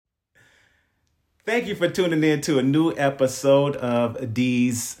Thank you for tuning in to a new episode of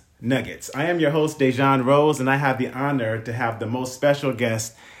D's Nuggets. I am your host, Dejan Rose, and I have the honor to have the most special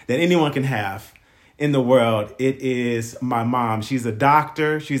guest that anyone can have in the world. It is my mom. She's a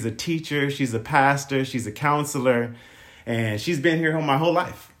doctor, she's a teacher, she's a pastor, she's a counselor, and she's been here my whole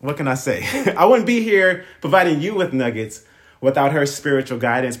life. What can I say? I wouldn't be here providing you with nuggets without her spiritual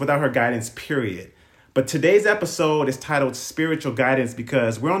guidance, without her guidance, period. But today's episode is titled Spiritual Guidance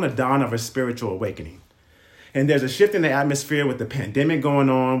because we're on the dawn of a spiritual awakening. And there's a shift in the atmosphere with the pandemic going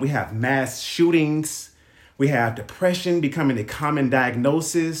on. We have mass shootings. We have depression becoming a common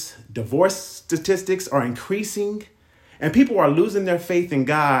diagnosis. Divorce statistics are increasing. And people are losing their faith in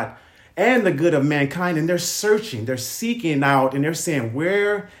God and the good of mankind. And they're searching, they're seeking out, and they're saying,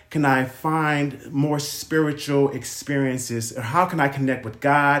 where can I find more spiritual experiences? Or how can I connect with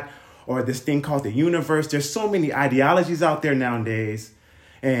God? Or this thing called the universe. There's so many ideologies out there nowadays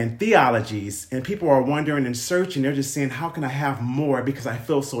and theologies, and people are wondering and searching. They're just saying, how can I have more? Because I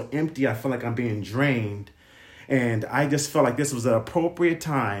feel so empty. I feel like I'm being drained. And I just felt like this was an appropriate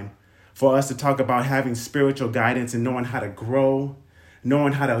time for us to talk about having spiritual guidance and knowing how to grow,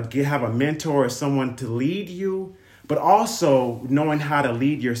 knowing how to have a mentor or someone to lead you, but also knowing how to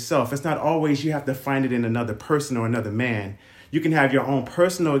lead yourself. It's not always you have to find it in another person or another man. You can have your own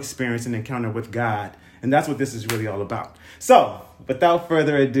personal experience and encounter with God. And that's what this is really all about. So, without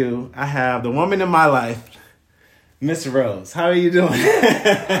further ado, I have the woman in my life, Miss Rose. How are you doing?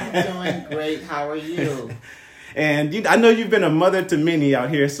 I'm doing great. How are you? And I know you've been a mother to many out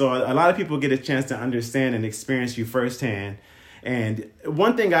here, so a lot of people get a chance to understand and experience you firsthand. And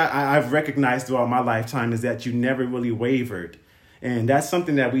one thing I've recognized throughout my lifetime is that you never really wavered. And that's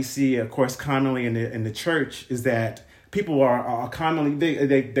something that we see, of course, commonly in the church, is that people are commonly,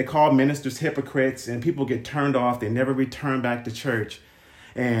 they call ministers hypocrites, and people get turned off. They never return back to church.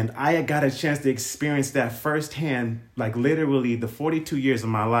 And I got a chance to experience that firsthand, like literally the 42 years of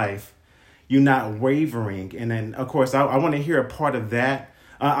my life, you not wavering. And then, of course, I want to hear a part of that.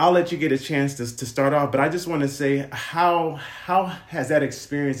 I'll let you get a chance to start off, but I just want to say, how has that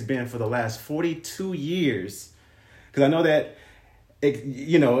experience been for the last 42 years? Because I know that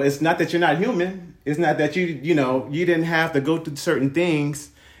it's not that you're not human. It's not that you didn't have to go through certain things.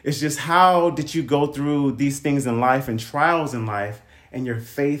 It's just, how did you go through these things in life and trials in life, and your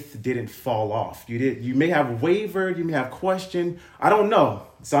faith didn't fall off? You may have wavered, you may have questioned. I don't know.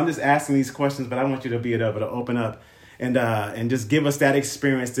 So I'm just asking these questions, but I want you to be able to open up and just give us that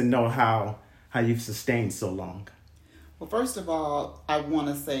experience to know how you've sustained so long. Well, first of all, I want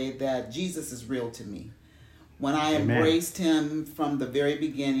to say that Jesus is real to me. When I Amen. Embraced him from the very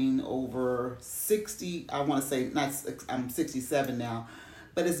beginning, over 60, I want to say, I'm 67 now,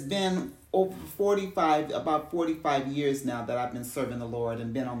 but it's been over about 45 years now that I've been serving the Lord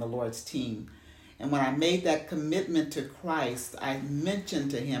and been on the Lord's team. And when I made that commitment to Christ, I mentioned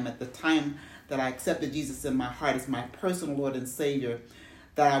to him at the time that I accepted Jesus in my heart as my personal Lord and Savior,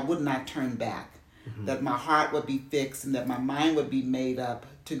 that I would not turn back, that my heart would be fixed and that my mind would be made up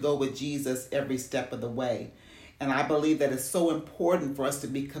to go with Jesus every step of the way. And I believe that it's so important for us to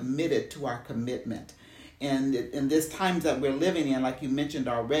be committed to our commitment. And in these times that we're living in, like you mentioned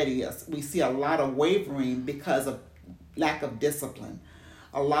already, we see a lot of wavering because of lack of discipline.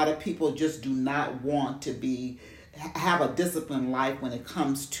 A lot of people just do not want to have a disciplined life when it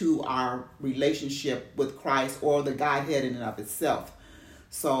comes to our relationship with Christ or the Godhead in and of itself.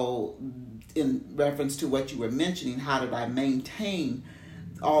 So in reference to what you were mentioning, how did I maintain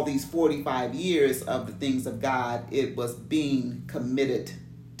all these 45 years of the things of God? It was being committed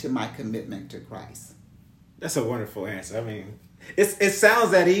to my commitment to Christ. That's a wonderful answer. I mean, it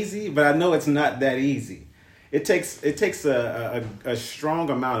sounds that easy, but I know it's not that easy. It takes a strong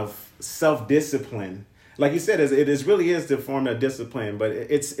amount of self-discipline. Like you said, it really is the form of discipline, but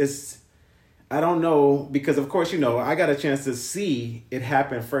it's I don't know, because of course, I got a chance to see it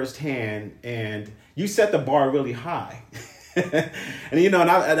happen firsthand, and you set the bar really high. and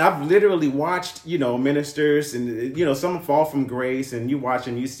I've literally watched ministers, and some fall from grace, and you watch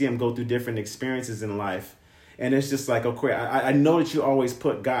and you see them go through different experiences in life, and it's just like, okay, I know that you always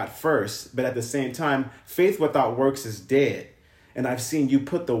put God first, but at the same time, faith without works is dead. And I've seen you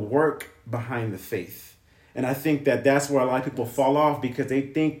put the work behind the faith, and I think that that's where a lot of people fall off, because they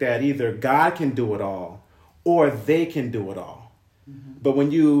think that either God can do it all or they can do it all. But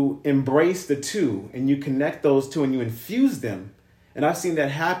when you embrace the two and you connect those two and you infuse them, and I've seen that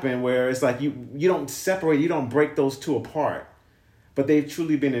happen where it's like you don't separate, you don't break those two apart, but they've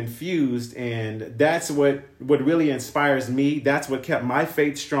truly been infused. And that's what really inspires me. That's what kept my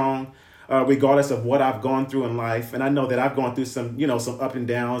faith strong. regardless of what I've gone through in life. And I know that I've gone through some up and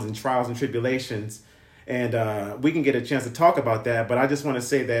downs and trials and tribulations. And we can get a chance to talk about that. But I just want to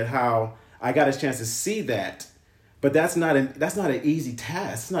say that how I got a chance to see that. But that's not an easy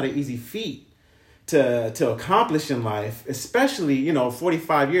task. It's not an easy feat to accomplish in life, especially,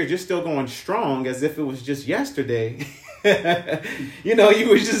 45 years, you're still going strong as if it was just yesterday. You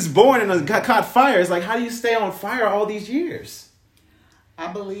were just born and caught fire. It's like, how do you stay on fire all these years?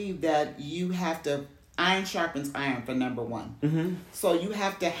 I believe that you have to, iron sharpens iron for number one. Mm-hmm. So you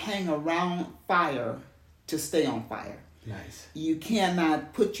have to hang around fire to stay on fire. Nice. You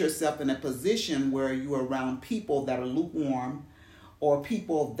cannot put yourself in a position where you're around people that are lukewarm or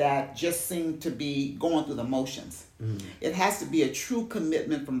people that just seem to be going through the motions. Mm-hmm. It has to be a true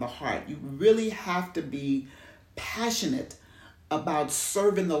commitment from the heart. You really have to be passionate about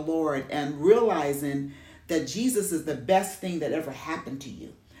serving the Lord and realizing that Jesus is the best thing that ever happened to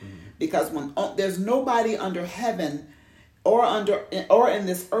you. Mm-hmm. Because when there's nobody under heaven or in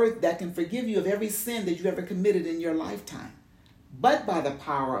this earth that can forgive you of every sin that you ever committed in your lifetime, but by the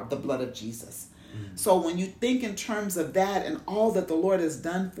power of the blood of Jesus. Mm-hmm. So when you think in terms of that and all that the Lord has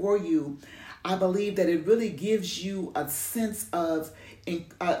done for you, I believe that it really gives you a sense of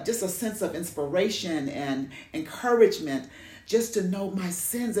just a sense of inspiration and encouragement, just to know my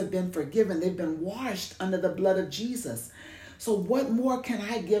sins have been forgiven. They've been washed under the blood of Jesus. So what more can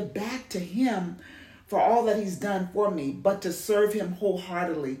I give back to him for all that he's done for me, but to serve him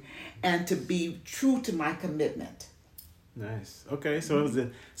wholeheartedly and to be true to my commitment. Nice. Okay, so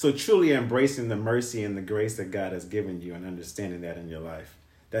so truly embracing the mercy and the grace that God has given you and understanding that in your life.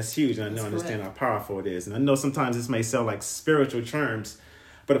 That's huge, and I understand how powerful it is. And I know sometimes this may sound like spiritual terms,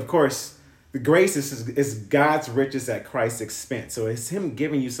 but of course, the grace is God's riches at Christ's expense. So it's him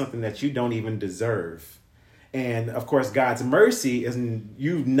giving you something that you don't even deserve. And of course, God's mercy is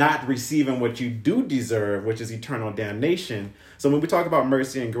you not receiving what you do deserve, which is eternal damnation. So when we talk about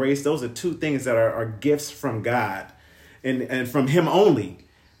mercy and grace, those are two things that are gifts from God and from him only.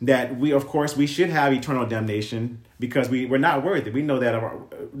 That we should have eternal damnation because we're not worthy. We know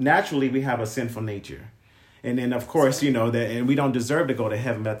that naturally we have a sinful nature. And then, of course, and we don't deserve to go to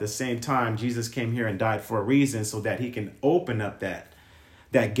heaven. But at the same time, Jesus came here and died for a reason so that he can open up that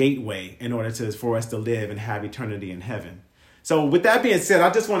gateway in order for us to live and have eternity in heaven. So with that being said, I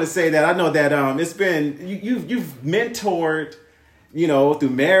just want to say that I know that it's been, you've mentored, through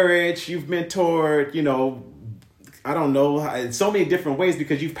marriage, you've mentored, I don't know, in so many different ways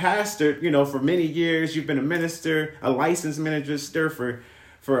because you've pastored, for many years. You've been a minister, a licensed minister for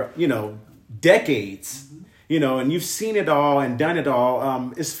decades, and you've seen it all and done it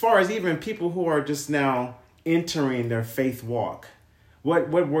all. As far as even people who are just now entering their faith walk, what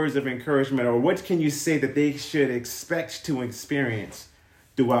words of encouragement or what can you say that they should expect to experience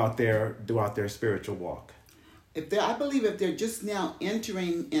throughout their spiritual walk? I believe if they're just now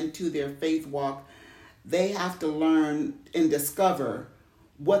entering into their faith walk, they have to learn and discover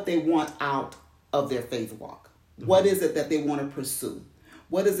what they want out of their faith walk. Mm-hmm. What is it that they want to pursue?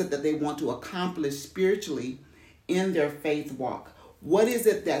 What is it that they want to accomplish spiritually in their faith walk? What is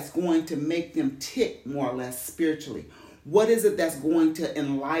it that's going to make them tick more or less spiritually? What is it that's going to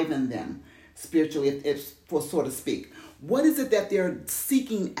enliven them spiritually, if so to speak? What is it that they're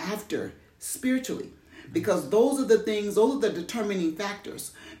seeking after spiritually? Because those are the determining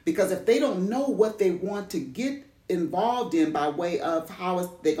factors. Because if they don't know what they want to get involved in by way of how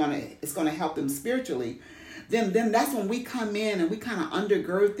it's going to help them spiritually, then that's when we come in and we kind of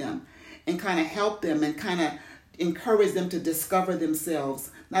undergird them and kind of help them and kind of encourage them to discover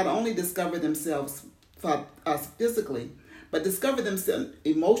themselves. Not only discover themselves physically, but discover themselves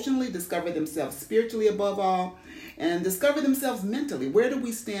emotionally, discover themselves spiritually above all, and discover themselves mentally. Where do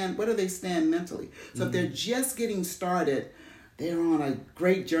they stand mentally? So if they're just getting started, they're on a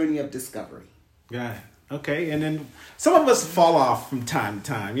great journey of discovery. Yeah. Okay. And then some of us fall off from time to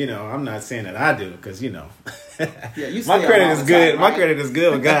time. I'm not saying that I do because, Yeah, you my credit is good. Time, right? My credit is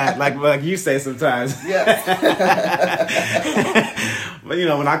good with God, like you say sometimes. Yes. But,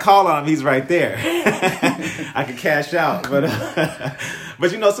 when I call on him, he's right there. I can cash out. But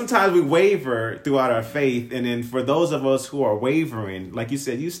sometimes we waver throughout our faith. And then for those of us who are wavering, like you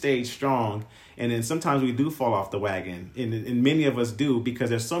said, you stayed strong. And then sometimes we do fall off the wagon. And many of us do because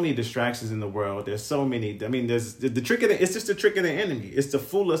there's so many distractions in the world. There's so many. There's the trick it's just the trick of the enemy. It's to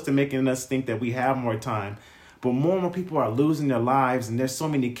fool us to making us think that we have more time. But more and more people are losing their lives. And there's so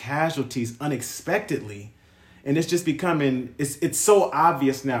many casualties unexpectedly. And it's just becoming, it's so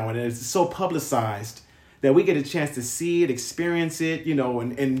obvious now and it's so publicized that we get a chance to see it, experience it,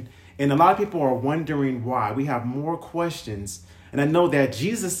 and a lot of people are wondering why. We have more questions And I know that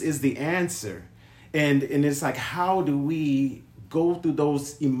Jesus is the answer. And it's like, how do we go through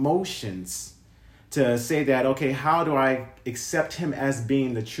those emotions to say that, okay, how do I accept him as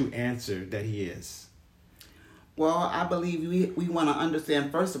being the true answer that he is? Well, I believe we want to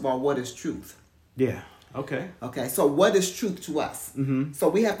understand, first of all, what is truth. Yeah. Okay. Okay, so what is truth to us? Mm-hmm. So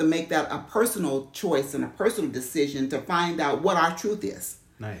we have to make that a personal choice and a personal decision to find out what our truth is.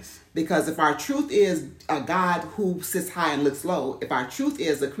 Nice. Because if our truth is a God who sits high and looks low, if our truth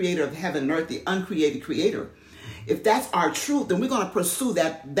is the creator of heaven and earth, the uncreated creator, if that's our truth, then we're going to pursue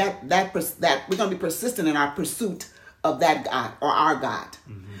that we're going to be persistent in our pursuit of that God or our God.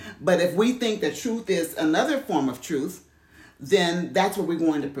 Mm-hmm. But if we think that truth is another form of truth, then that's what we're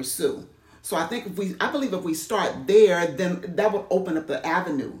going to pursue. So I believe if we start there, then that would open up the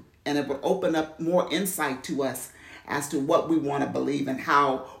avenue, and it would open up more insight to us as to what we want to believe and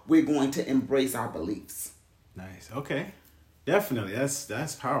how we're going to embrace our beliefs. Nice. Okay. Definitely.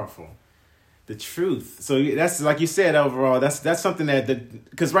 That's powerful. The truth. So that's, like you said, overall, that's something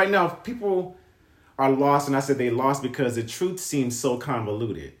because right now people are lost, and I said they lost because the truth seems so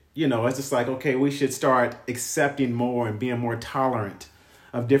convoluted. It's just like, okay, we should start accepting more and being more tolerant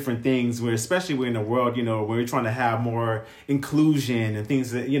of different things, especially we're in a world, where we're trying to have more inclusion and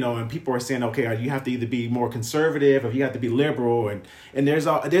things that, and people are saying, okay, you have to either be more conservative or you have to be liberal. And there's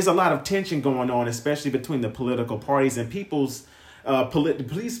a lot of tension going on, especially between the political parties and people's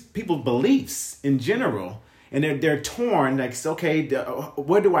beliefs in general. And they're torn, like, okay,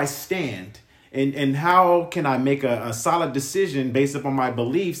 where do I stand? And how can I make a solid decision based upon my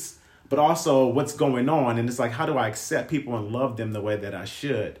beliefs, but also what's going on? And it's like, how do I accept people and love them the way that I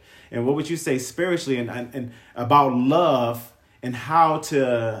should? And what would you say spiritually and about love and how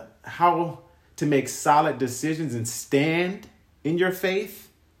to make solid decisions and stand in your faith,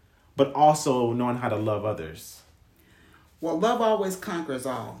 but also knowing how to love others? Well, love always conquers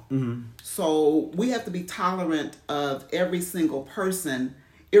all. Mm-hmm. So we have to be tolerant of every single person,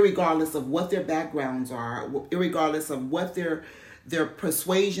 irregardless of what their backgrounds are, irregardless of what their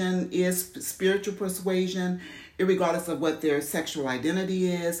persuasion is, spiritual persuasion, irregardless of what their sexual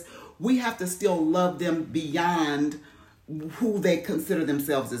identity is. We have to still love them beyond who they consider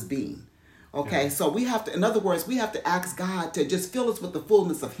themselves as being. Okay, yeah. So we have to, in other words, we have to ask God to just fill us with the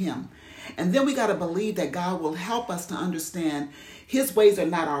fullness of him. And then we got to believe that God will help us to understand his ways are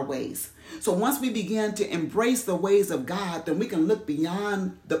not our ways. So once we begin to embrace the ways of God, then we can look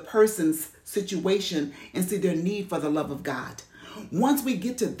beyond the person's situation and see their need for the love of God. Once we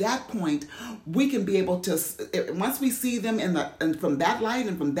get to that point, we can be able to, once we see them and from that light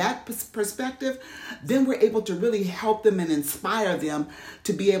and from that perspective, then we're able to really help them and inspire them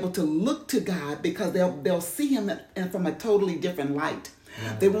to be able to look to God, because they'll see him from a totally different light.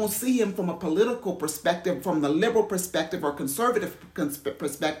 Yeah. They won't see him from a political perspective, from the liberal perspective or conservative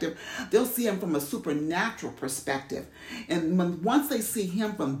perspective. They'll see him from a supernatural perspective. And once they see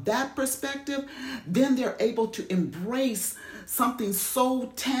him from that perspective, then they're able to embrace something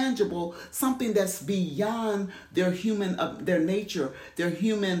so tangible, something that's beyond their human, their nature, their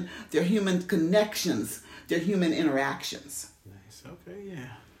human connections, their human interactions. Nice. Okay. Yeah.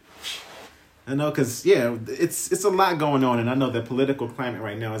 I know, because, it's a lot going on. And I know the political climate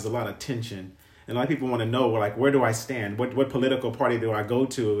right now is a lot of tension. And a lot of people want to know, like, where do I stand? What political party do I go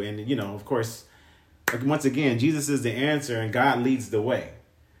to? And, of course, once again, Jesus is the answer and God leads the way.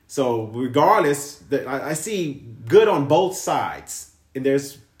 So regardless, I see good on both sides. And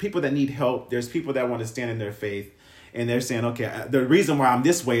there's people that need help. There's people that want to stand in their faith. And they're saying, okay, the reason why I'm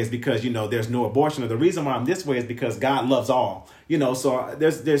this way is because, there's no abortion. Or the reason why I'm this way is because God loves all. So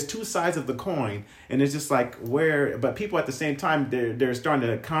there's two sides of the coin. And it's just like but people at the same time, they're starting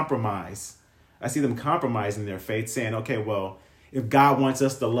to compromise. I see them compromising their faith, saying, okay, well, if God wants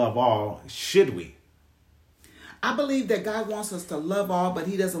us to love all, should we? I believe that God wants us to love all, but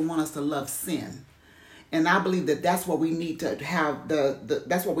he doesn't want us to love sin. And I believe that that's what we need to have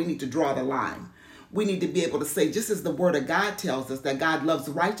that's what we need to draw the line. We need to be able to say, just as the word of God tells us, that God loves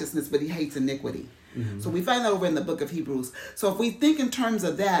righteousness, but he hates iniquity. Mm-hmm. So we find that over in the book of Hebrews. So if we think in terms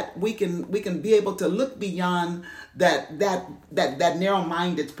of that, we can be able to look beyond that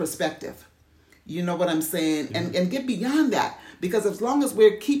narrow-minded perspective. You know what I'm saying? Mm-hmm. And get beyond that. Because as long as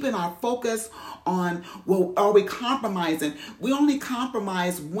we're keeping our focus on, well, are we compromising? We only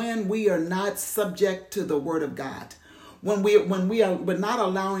compromise when we are not subject to the word of God. When we're not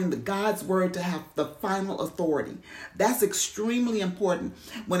allowing God's word to have the final authority. That's extremely important.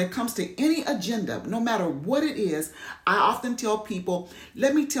 When it comes to any agenda, no matter what it is, I often tell people,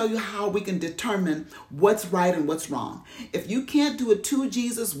 let me tell you how we can determine what's right and what's wrong. If you can't do it to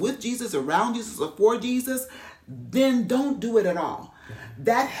Jesus, with Jesus, around Jesus, or for Jesus, then don't do it at all.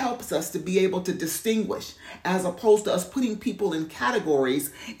 That helps us to be able to distinguish, as opposed to us putting people in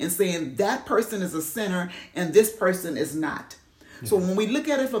categories and saying that person is a sinner and this person is not. So when we look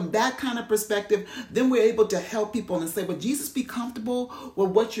at it from that kind of perspective, then we're able to help people and say, would Jesus be comfortable with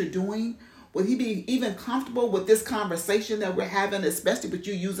what you're doing? Would he be even comfortable with this conversation that we're having, especially with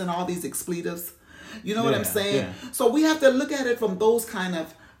you using all these expletives? You know what I'm saying? Yeah. So we have to look at it from those kind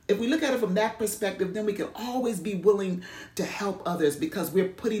of, if we look at it from that perspective, then we can always be willing to help others because we're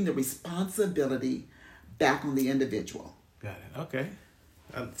putting the responsibility back on the individual. Got it. Okay.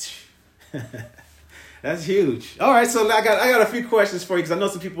 That's huge. All right, so I got a few questions for you because I know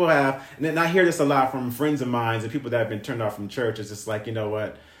some people have, and then I hear this a lot from friends of mine and people that have been turned off from church. It's just like, you know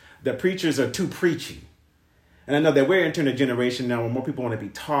what, the preachers are too preachy. And I know that we're entering a generation now where more people want to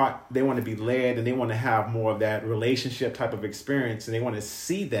be taught, they want to be led, and they want to have more of that relationship type of experience, and they want to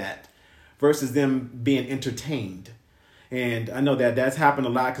see that versus them being entertained. And I know that that's happened a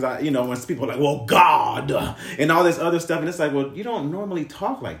lot because, when people are like, well, God, and all this other stuff, and it's like, well, you don't normally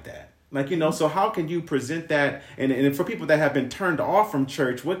talk like that. So how can you present that? And for people that have been turned off from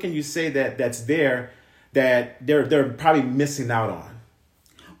church, what can you say that's there that they're probably missing out on?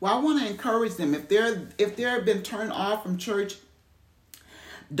 Well, I want to encourage them. If they've been turned off from church,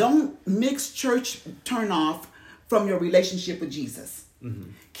 don't mix church turn off from your relationship with Jesus. Mm-hmm.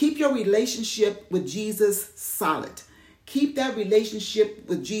 Keep your relationship with Jesus solid. Keep that relationship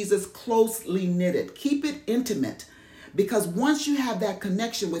with Jesus closely knitted. Keep it intimate. Because once you have that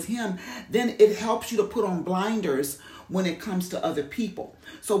connection with him, then it helps you to put on blinders when it comes to other people.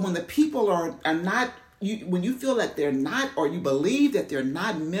 So when the people are not, when you feel that they're not, or you believe that they're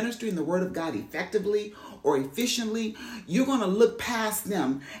not ministering the word of God effectively or efficiently, you're going to look past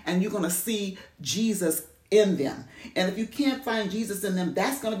them and you're going to see Jesus in them. And if you can't find Jesus in them,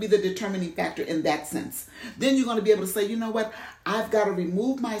 that's going to be the determining factor in that sense. Then you're going to be able to say, you know what, I've got to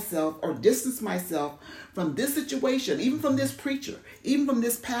remove myself or distance myself from this situation, even from this preacher, even from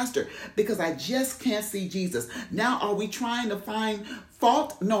this pastor, because I just can't see Jesus. Now, are we trying to find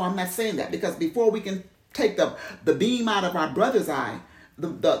fault? No, I'm not saying that, because before we can take the beam out of our brother's eye,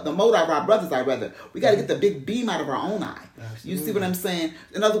 the mote out of our brother's eye, rather, we got to get the big beam out of our own eye. Absolutely. You see what I'm saying?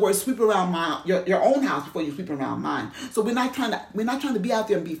 In other words, sweep around your own house before you sweep around mine. So we're not trying to be out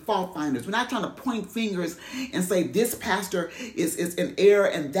there and be fault finders. We're not trying to point fingers and say this pastor is in error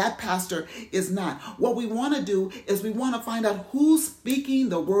and that pastor is not. What we want to do is we want to find out who's speaking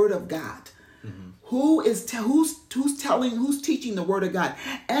the word of God. Who's teaching the word of God.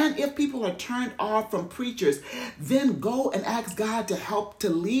 And if people are turned off from preachers, then go and ask God to help to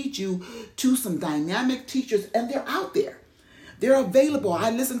lead you to some dynamic teachers, and they're out there. They're available. I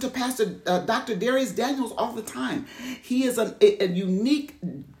listen to Pastor Dr. Darius Daniels all the time. He is a unique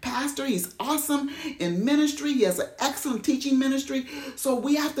pastor. He's awesome in ministry. He has an excellent teaching ministry. So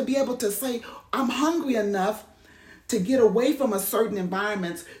we have to be able to say, I'm hungry enough to get away from a certain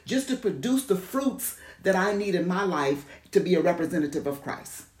environment just to produce the fruits that I need in my life to be a representative of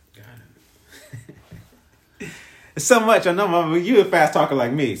Christ. Got it. So much. I know you're a fast talker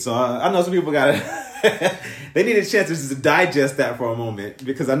like me, so I know some people got it. They need a chance to digest that for a moment,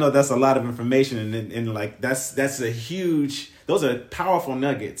 because I know that's a lot of information, and like that's a huge. Those are powerful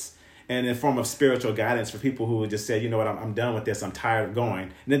nuggets. And in form of spiritual guidance for people who would just say, you know what, I'm done with this. I'm tired of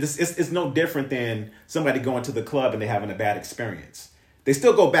going. And it's no different than somebody going to the club and they're having a bad experience. They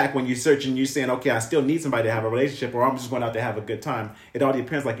still go back when you search and you're saying, okay, I still need somebody to have a relationship, or I'm just going out to have a good time. It all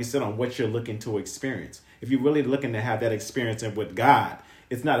depends, like you said, on what you're looking to experience. If you're really looking to have that experience with God,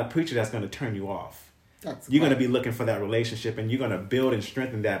 it's not a preacher that's going to turn you off. You're going to be looking for that relationship, and you're going to build and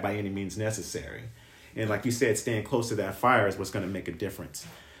strengthen that by any means necessary. And like you said, staying close to that fire is what's going to make a difference.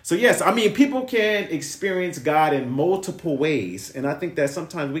 So yes, I mean, people can experience God in multiple ways. And I think that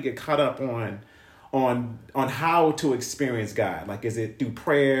sometimes we get caught up on how to experience God. Like, is it through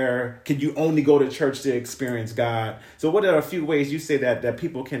prayer? Can you only go to church to experience God? So what are a few ways you say that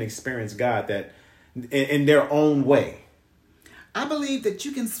people can experience God that in their own way? I believe that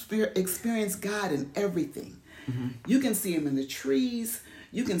you can experience God in everything. Mm-hmm. You can see him in the trees.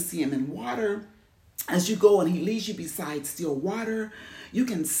 You can see him in water. As you go and he leads you beside still water, you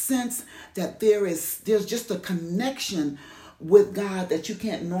can sense that there's just a connection with God that you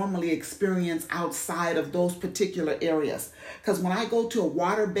can't normally experience outside of those particular areas. Because when I go to a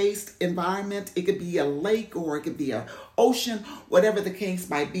water-based environment, it could be a lake or it could be an ocean, whatever the case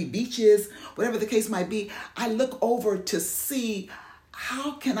might be, beaches, whatever the case might be, I look over to see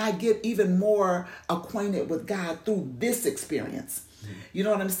how can I get even more acquainted with God through this experience. You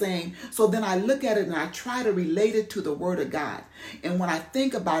know what I'm saying? So then I look at it and I try to relate it to the Word of God. And when I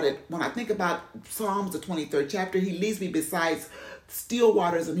think about it, when I think about Psalms, the 23rd chapter, he leads me beside still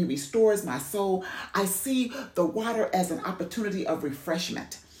waters and he restores my soul. I see the water as an opportunity of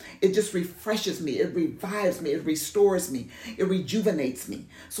refreshment. It just refreshes me. It revives me. It restores me. It rejuvenates me.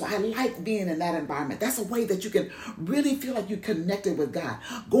 So I like being in that environment. That's a way that you can really feel like you're connected with God.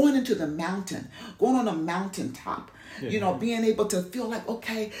 Going into the mountain, going on a mountaintop, being able to feel like,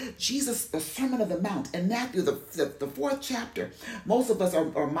 okay, Jesus, the Sermon of the Mount, and Matthew, the 4th chapter. Most of us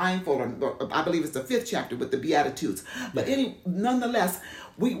are mindful, or I believe it's the 5th chapter with the Beatitudes. But nonetheless,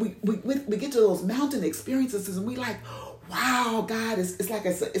 we get to those mountain experiences and we like, wow, God, it's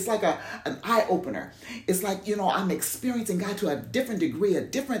like an eye opener. It's like, I'm experiencing God to a different degree,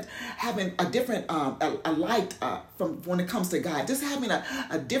 having a different light from when it comes to God, just having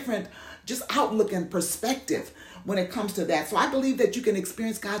a different just outlook and perspective when it comes to that. So I believe that you can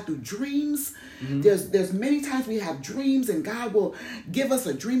experience God through dreams. There's many times we have dreams and God will give us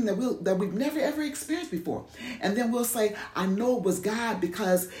a dream that we've never ever experienced before. And then we'll say, I know it was God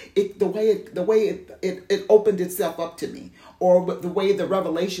because the way it opened itself up to me, or the way the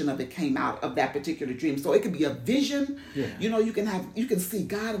revelation of it came out of that particular dream. So it could be a vision. Yeah. You can see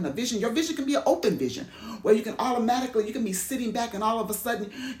God in a vision. Your vision can be an open vision where you can be sitting back and all of a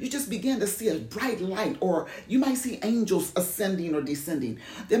sudden you just begin to see a bright light, or you might see angels ascending or descending.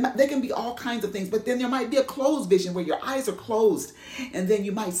 There can be all kinds of things, but then there might be a closed vision where your eyes are closed, and then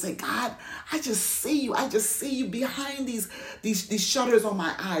you might say, God, I just see you. I just see you behind these shutters on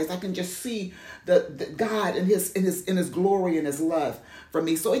my eyes. I can just see the God in his glory and his love for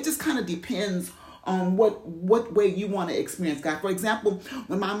me. So it just kind of depends on what way you want to experience God. For example,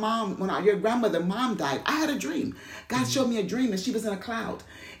 when your grandmother mom died, I had a dream. God showed me a dream, and she was in a cloud,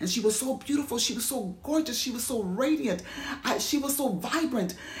 and she was so beautiful. She was so gorgeous. She was so radiant. She was so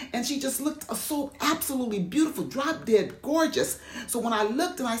vibrant, and she just looked so absolutely beautiful, drop dead gorgeous. So when I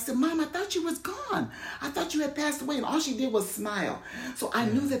looked and I said, Mom, I thought you was gone. I thought you had passed away, and all she did was smile. So I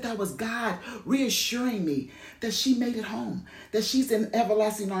knew that was God reassuring me that she made it home, that she's in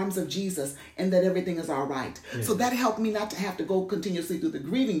everlasting arms of Jesus, and that everything is all right. Yeah. So that helped me not to have to go continuously through the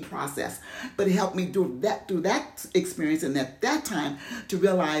grieving process, but it helped me through that experience and at that time to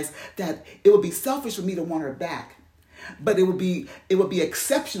realize that it would be selfish for me to want her back, but it would be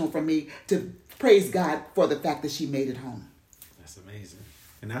exceptional for me to praise God for the fact that she made it home. That's amazing.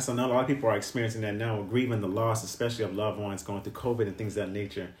 And that's a lot of people are experiencing that now, grieving the loss, especially of loved ones going through COVID and things of that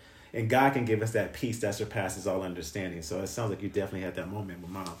nature. And God can give us that peace that surpasses all understanding. So it sounds like you definitely had that moment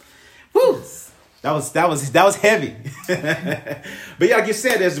with Mom. Woo! Yes. That was heavy. But yeah, like you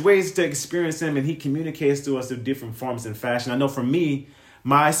said, there's ways to experience him, and he communicates to us through different forms and fashion. I know for me,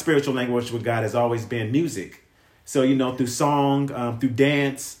 my spiritual language with God has always been music. So, through song, through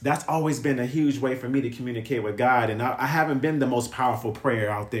dance, that's always been a huge way for me to communicate with God. And I haven't been the most powerful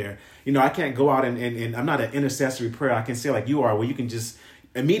prayer out there. I can't go out and I'm not an intercessory prayer. I can say like you are, where you can just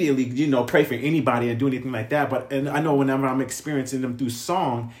immediately, pray for anybody and do anything like that. And I know whenever I'm experiencing them through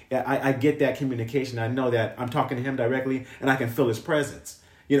song, I get that communication. I know that I'm talking to him directly and I can feel his presence,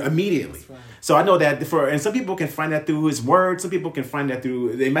 immediately. Right. So I know that and some people can find that through his word. Some people can find that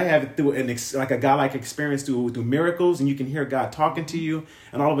they might have it through like a God-like experience through miracles, and you can hear God talking to you.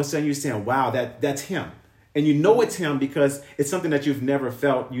 And all of a sudden you're saying, wow, that's him. And it's him because it's something that you've never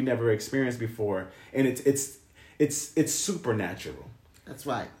felt, you never experienced before. And it's supernatural. That's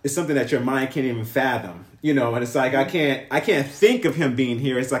right. It's something that your mind can't even fathom, and it's like, I can't think of him being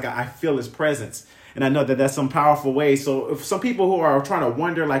here. It's like, I feel his presence. And I know that that's some powerful way. So if some people who are trying to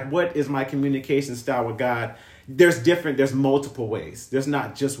wonder, like, what is my communication style with God? There's multiple ways. There's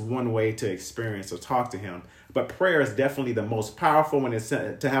not just one way to experience or talk to him, but prayer is definitely the most powerful when it's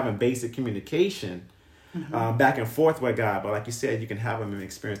to having basic communication, back and forth with God. But like you said, you can have him and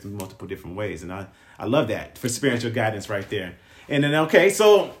experience in multiple different ways. And I love that for spiritual guidance right there. And then, okay,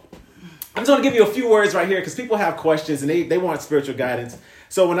 so I'm just going to give you a few words right here because people have questions and they want spiritual guidance.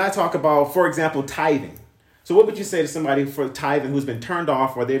 So when I talk about, for example, tithing, so what would you say to somebody for tithing who's been turned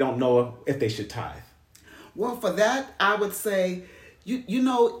off or they don't know if they should tithe? Well, for that, I would say, I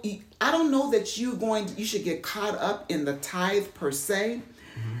don't know that you should get caught up in the tithe per se.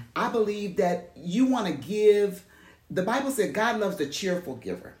 Mm-hmm. I believe that you want to give. The Bible said God loves the cheerful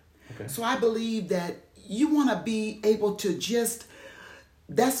giver. Okay. So I believe that you want to be able to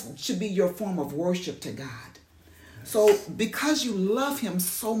that should be your form of worship to God. So because you love him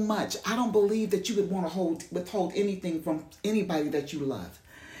so much, I don't believe that you would want to withhold anything from anybody that you love.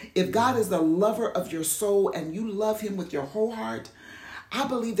 If God is the lover of your soul and you love him with your whole heart, I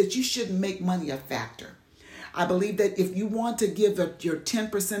believe that you shouldn't make money a factor. I believe that if you want to give your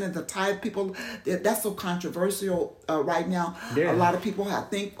 10% of the tithe, people, that's so controversial right now. Yeah. A lot of people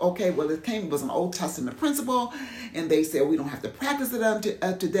think, okay, well, it was an Old Testament principle, and they say we don't have to practice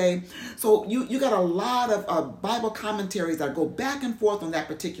it today. So you got a lot of Bible commentaries that go back and forth on that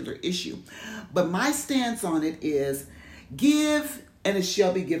particular issue. But my stance on it is, give, and it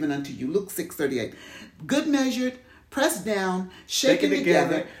shall be given unto you. Luke 6:38. Good measured, pressed down, shaken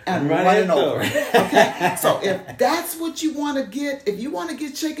together, and running over. Okay? So if that's what you want to get, if you want to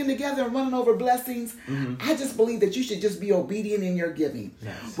get shaken together and running over blessings, I just believe that you should just be obedient in your giving.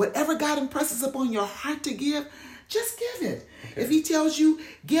 Yes. Whatever God impresses upon your heart to give, just give it. Okay. If he tells you,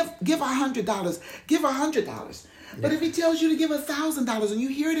 give $100, give $100. But if he tells you to give $1,000 and you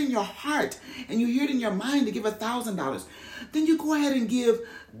hear it in your heart and you hear it in your mind to give $1,000, then you go ahead and give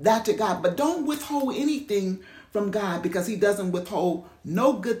that to God. But don't withhold anything from God, because he doesn't withhold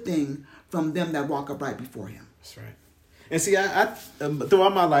no good thing from them that walk upright before him. That's right. And see, I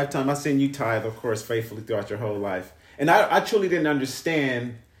throughout my lifetime, I've seen you tithe, of course, faithfully throughout your whole life. And I truly didn't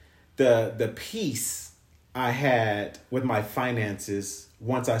understand the peace I had with my finances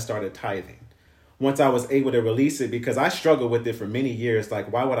once I started tithing. Once I was able to release it, because I struggled with it for many years.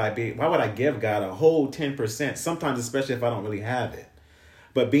 Like, why would I give God a whole 10%? Sometimes, especially if I don't really have it.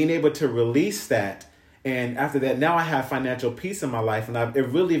 But being able to release that, and after that, now I have financial peace in my life, and it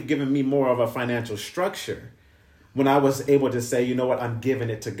really have given me more of a financial structure. When I was able to say, you know what, I'm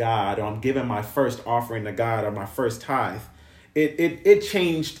giving it to God, or I'm giving my first offering to God, or my first tithe, it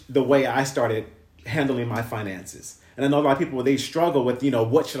changed the way I started handling my finances. And I know a lot of people, they struggle with,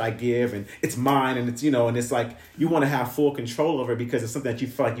 what should I give? And it's mine. And it's, and it's like you want to have full control over it because it's something that you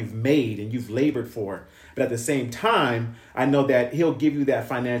feel like you've made and you've labored for. But at the same time, I know that he'll give you that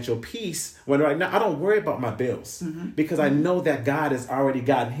financial peace when right now I don't worry about my bills because I know that God has already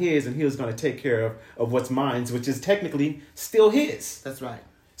gotten his, and he was going to take care of what's mine, which is technically still his. That's right.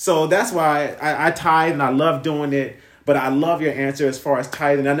 So that's why I tithe, and I love doing it. But I love your answer as far as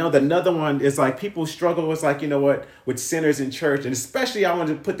tithing. I know that another one is like people struggle with, like, with sinners in church. And especially I want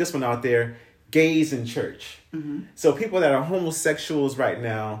to put this one out there, gays in church. So people that are homosexuals right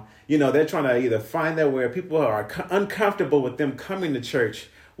now, they're trying to either find that where people are uncomfortable with them coming to church.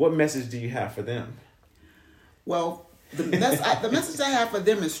 What message do you have for them? Well, the message I have for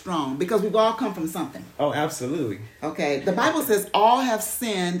them is strong, because we've all come from something. Oh, absolutely. Okay. The Bible says all have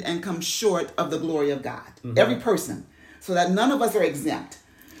sinned and come short of the glory of God. Every person. So that none of us are exempt.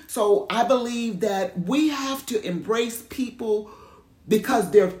 So I believe that we have to embrace people because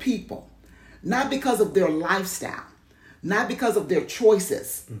they're people, not because of their lifestyle, not because of their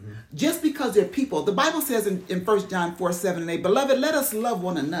choices, just because they're people. The Bible says in 1 John 4:7-8, Beloved, let us love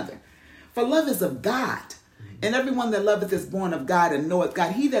one another, for love is of God. And everyone that loveth is born of God and knoweth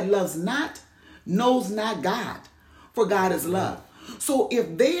God. He that loves not knows not God, for God is love. So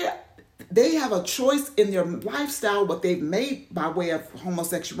if they have a choice in their lifestyle, what they've made by way of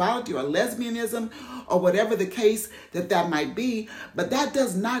homosexuality or lesbianism or whatever the case that might be, but that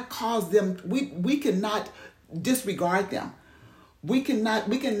does not cause them, we cannot disregard them. We cannot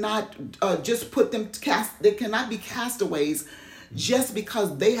just put them they cannot be castaways just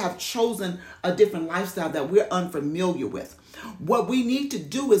because they have chosen a different lifestyle that we're unfamiliar with. What we need to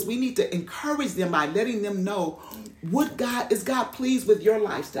do is we need to encourage them by letting them know is God pleased with your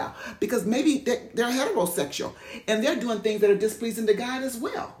lifestyle? Because maybe they're heterosexual and they're doing things that are displeasing to God as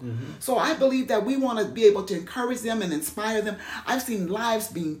well. So I believe that we want to be able to encourage them and inspire them. I've seen lives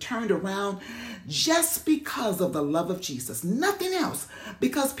being turned around just because of the love of Jesus, nothing else.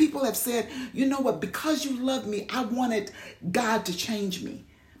 Because people have said, you know what, because you love me, I wanted God to change me.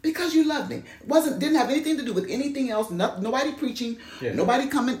 Because you loved me. Didn't have anything to do with anything else. Nobody preaching. Yeah. Nobody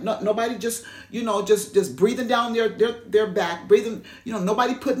coming. Nobody just breathing down their back. Breathing.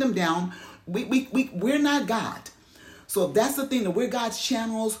 Nobody putting them down. We're not God. So that's the thing. That we're God's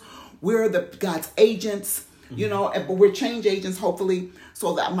channels. We're God's agents. But we're change agents, hopefully.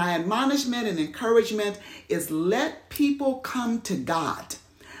 So that my admonishment and encouragement is let people come to God.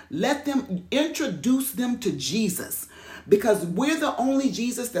 Let them introduce them to Jesus. Because we're the only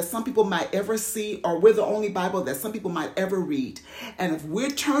Jesus that some people might ever see, or we're the only Bible that some people might ever read. And if we're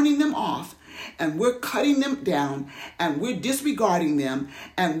turning them off and we're cutting them down and we're disregarding them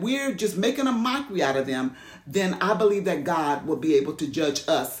and we're just making a mockery out of them, then I believe that God will be able to judge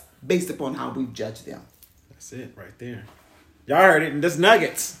us based upon how we judge them. That's it right there. Y'all heard it, and that's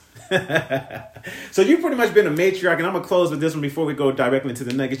nuggets. So you've pretty much been a matriarch, and I'm going to close with this one before we go directly into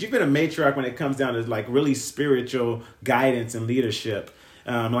the nuggets. You've been a matriarch when it comes down to like really spiritual guidance and leadership.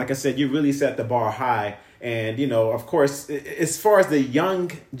 Like I said, you really set the bar high. And, you know, of course, as far as the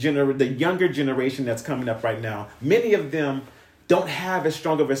younger generation that's coming up right now, many of them don't have as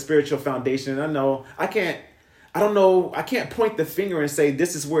strong of a spiritual foundation. And I can't point the finger and say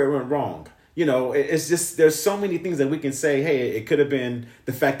this is where it went wrong. You know, it's just, there's so many things that we can say, hey, it could have been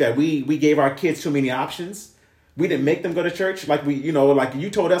the fact that we gave our kids too many options. We didn't make them go to church. Like like you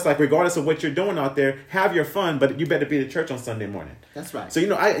told us, like, regardless of what you're doing out there, have your fun, but you better be at church on Sunday morning. That's right. So,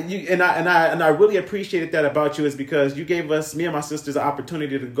 I really appreciated that about you, is because you gave us, me and my sisters, an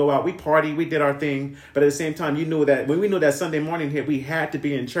opportunity to go out. We party, we did our thing. But at the same time, you knew that when we knew that Sunday morning hit, we had to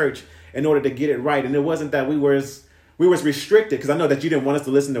be in church in order to get it right. And it wasn't that we was restricted, because I know that you didn't want us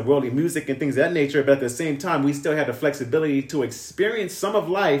to listen to worldly music and things of that nature. But at the same time, we still had the flexibility to experience some of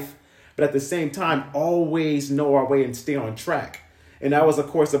life, but at the same time, always know our way and stay on track. And that was, of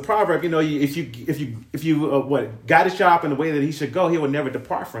course, a proverb. You know, if you guide a child in the way that he should go, he will never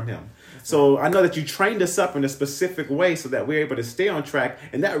depart from him. So I know that you trained us up in a specific way so that we're able to stay on track.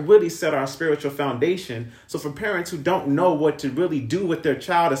 And that really set our spiritual foundation. So for parents who don't know what to really do with their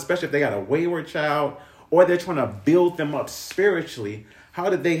child, especially if they got a wayward child or they're trying to build them up spiritually, how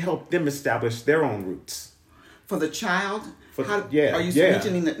do they help them establish their own roots? For the child? Are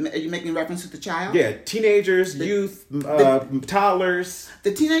you making reference to the child? Yeah, teenagers, youth, toddlers.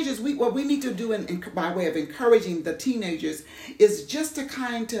 The teenagers, what we need to do by way of encouraging the teenagers is just to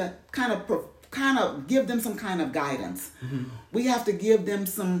kind of give them some kind of guidance. Mm-hmm. We have to give them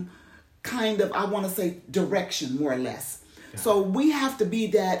some kind of, I want to say, direction, more or less. Yeah. So we have to be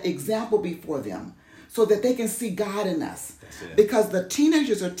that example before them, so that they can see God in us. Because the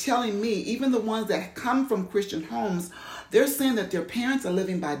teenagers are telling me, even the ones that come from Christian homes, they're saying that their parents are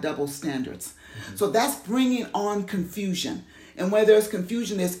living by double standards. Mm-hmm. So that's bringing on confusion. And where there's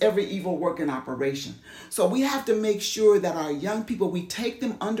confusion, there's every evil work in operation. So we have to make sure that our young people, we take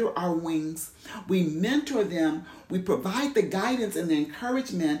them under our wings, we mentor them, we provide the guidance and the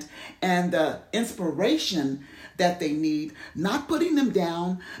encouragement and the inspiration that they need, not putting them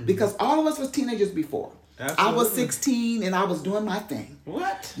down, because all of us was teenagers before. Absolutely. I was 16 and I was doing my thing.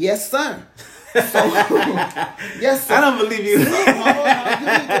 What? Yes, sir. Yes, sir. I don't believe you.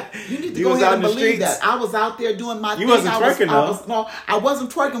 You need to go ahead and believe that. I was out there doing my thing. You wasn't twerking, though. No, I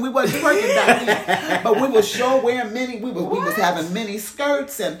wasn't twerking. We wasn't twerking back then. But we was sure wearing we was having mini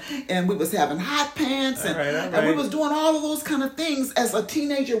skirts and we was having hot pants and we was doing all of those kind of things as a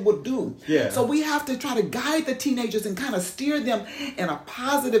teenager would do. Yeah. So we have to try to guide the teenagers and kind of steer them in a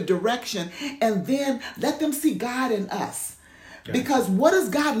positive direction, and then let them see God in us. Okay. Because what does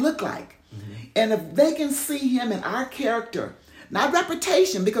God look like? Mm-hmm. And if they can see him in our character, not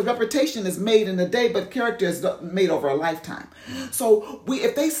reputation, because reputation is made in a day, but character is made over a lifetime. Mm-hmm. So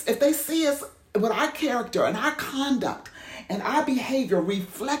if they see us with our character and our conduct and our behavior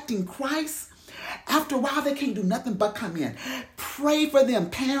reflecting Christ, after a while they can't do nothing but come in. Pray for them.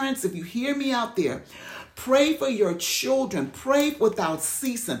 Parents, if you hear me out there, pray for your children. Pray without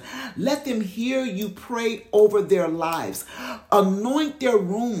ceasing. Let them hear you pray over their lives. Anoint their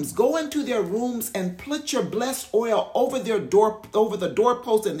rooms. Go into their rooms and put your blessed oil over the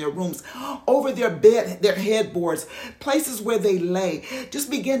doorposts in their rooms, over their bed, their headboards, places where they lay. Just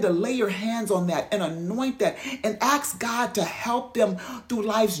begin to lay your hands on that and anoint that and ask God to help them through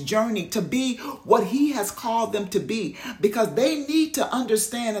life's journey to be what he has called them to be, because they need to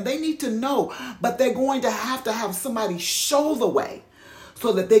understand and they need to know, but they're going to have somebody show the way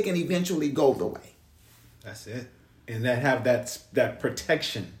so that they can eventually go the way. That's it. And have that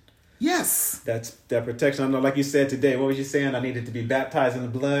protection. Yes. That protection. I know, like you said today, what was you saying? I needed to be baptized in the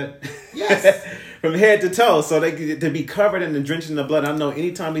blood. Yes. From head to toe. So to be covered and drenched in the blood. I know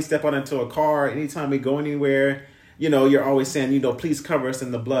anytime we step out into a car, anytime we go anywhere, you're always saying, please cover us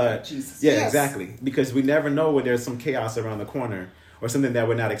in the blood. Jesus. Yeah, yes. Exactly. Because we never know when there's some chaos around the corner or something that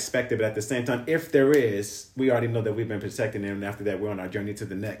we're not expecting. But at the same time, if there is, we already know that we've been protecting them. And after that, we're on our journey to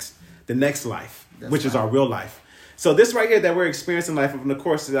the next life, which is our real life. So this right here that we're experiencing life, and of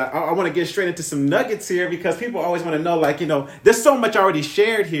course, I want to get straight into some nuggets here, because people always want to know, there's so much already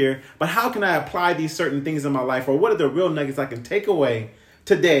shared here, but how can I apply these certain things in my life? Or what are the real nuggets I can take away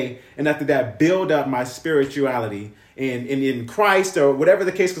today, and after that, build up my spirituality in Christ, or whatever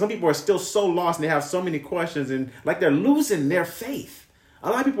the case? Because some people are still so lost and they have so many questions, and like they're losing their faith.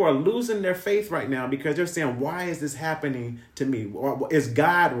 A lot of people are losing their faith right now because they're saying, why is this happening to me? Is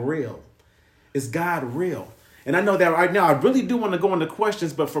God real? Is God real? And I know that right now I really do want to go into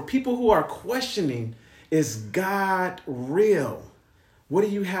questions, but for people who are questioning, is God real? What do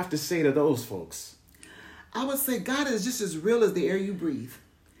you have to say to those folks? I would say God is just as real as the air you breathe.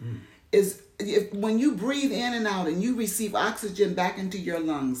 When you breathe in and out and you receive oxygen back into your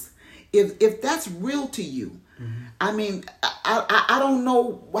lungs, If that's real to you, I mean, I don't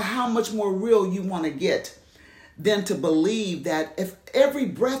know how much more real you want to get than to believe that if every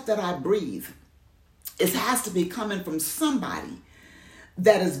breath that I breathe, it has to be coming from somebody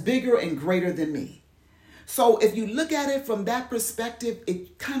that is bigger and greater than me. So if you look at it from that perspective,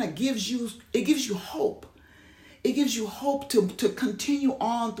 it kind of gives you hope. It gives you hope to continue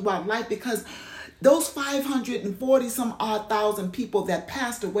on throughout life, because those 540 some odd thousand people that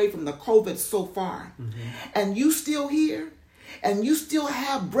passed away from the COVID so far, and you still here, and you still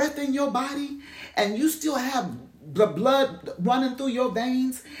have breath in your body, and you still have the blood running through your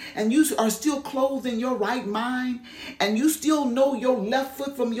veins, and you are still clothed in your right mind, and you still know your left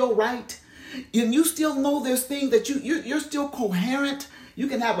foot from your right, and you still know there's things that you're still coherent. You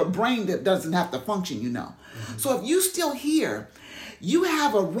can have a brain that doesn't have to function, you know. So if you still here, you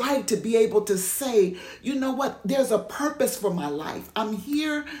have a right to be able to say, you know what, there's a purpose for my life. I'm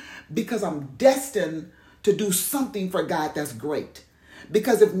here because I'm destined to do something for God that's great.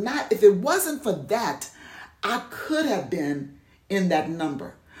 Because if it wasn't for that, I could have been in that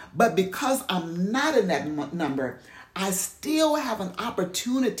number. But because I'm not in that number, I still have an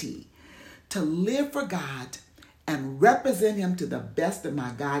opportunity to live for God and represent him to the best of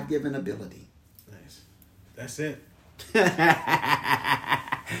my God-given ability. Nice. That's it.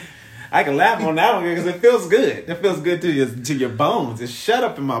 I can laugh on that one because it feels good. It feels good to your bones. It's shut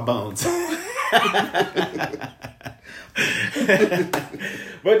up in my bones.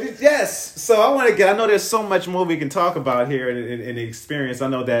 But yes, so I know there's so much more we can talk about here in the experience. I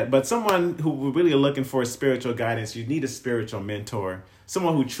know that. But someone who really are looking for spiritual guidance, you need a spiritual mentor.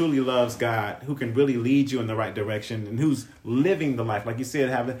 Someone who truly loves God, who can really lead you in the right direction, and who's living the life, like you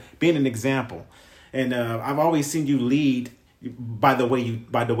said, being an example. And I've always seen you lead by the way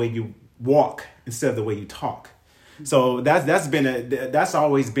you walk instead of the way you talk. So that's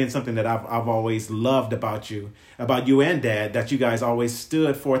always been something that I've always loved about you and Dad, that you guys always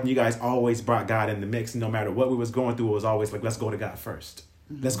stood forth and you guys always brought God in the mix. No matter what we was going through, it was always like, let's go to God first.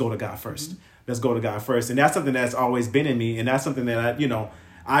 Let's go to God first. Let's go to God first. And that's something that's always been in me. And that's something that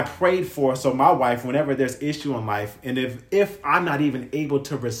I prayed for. So my wife, whenever there's issue in life, and if I'm not even able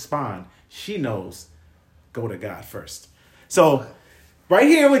to respond, she knows, go to God first. So right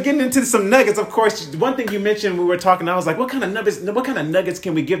here, we're getting into some nuggets. Of course, one thing you mentioned, we were talking, I was like, what kind of nuggets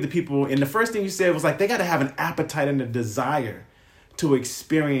can we give the people? And the first thing you said was like, they got to have an appetite and a desire to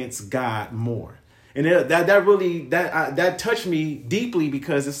experience God more. And that touched me deeply,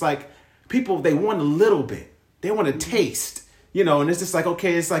 because it's like people, they want a little bit. They want to taste, and it's just like,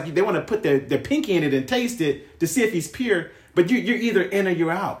 okay, it's like they want to put their pinky in it and taste it to see if he's pure. But you're either in or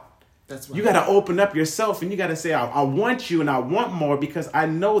you're out. That's right. You got to open up yourself, and you got to say, I want you and I want more, because I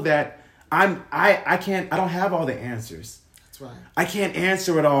know that I don't have all the answers. That's right. I can't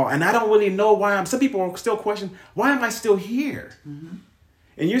answer it all. And I don't really know why some people are still questioning, why am I still here? Mm-hmm.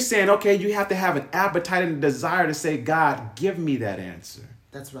 And you're saying, okay, you have to have an appetite and a desire to say, God, give me that answer.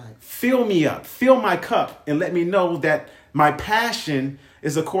 That's right. Fill me up, fill my cup, and let me know that my passion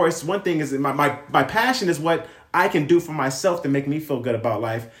is, of course, one thing is my passion is what I can do for myself to make me feel good about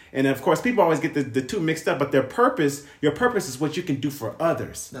life. And of course, people always get the two mixed up, but your purpose is what you can do for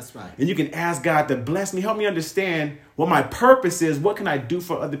others. That's right. And you can ask God to bless me, help me understand what my purpose is. What can I do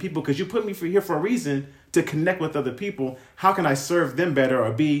for other people? Because you put me here for a reason, to connect with other people. How can I serve them better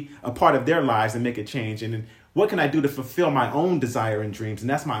or be a part of their lives and make a change? And then what can I do to fulfill my own desire and dreams? And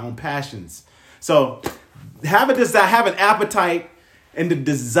that's my own passions. So have an appetite and the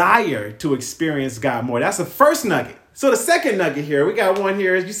desire to experience God more. That's the first nugget. So the second nugget here, we got one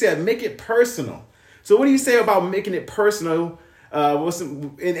here, as you said, make it personal. So what do you say about making it personal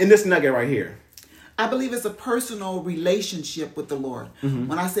in this nugget right here? I believe it's a personal relationship with the Lord. Mm-hmm.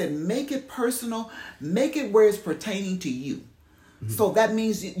 When I said make it personal, make it where it's pertaining to you. Mm-hmm. So that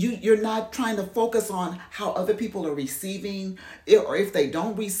means you're not trying to focus on how other people are receiving or if they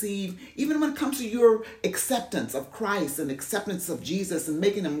don't receive. Even when it comes to your acceptance of Christ and acceptance of Jesus and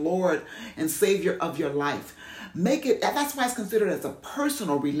making him Lord and Savior of your life. That's why it's considered as a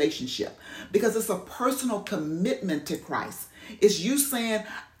personal relationship, because it's a personal commitment to Christ. It's you saying,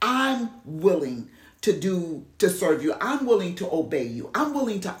 I'm willing to serve you. I'm willing to obey you. I'm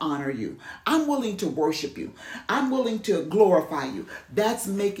willing to honor you. I'm willing to worship you. I'm willing to glorify you. That's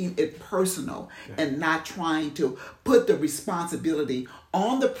making it personal, and not trying to put the responsibility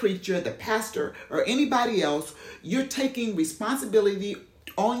on the preacher, the pastor, or anybody else. You're taking responsibility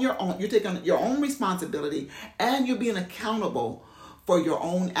on your own. You're taking your own responsibility, and you're being accountable for your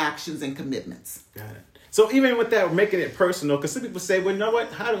own actions and commitments. Got it. So even with that, making it personal, because some people say, well, you know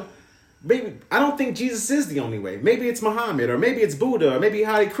what? maybe I don't think Jesus is the only way. Maybe it's Muhammad, or maybe it's Buddha, or maybe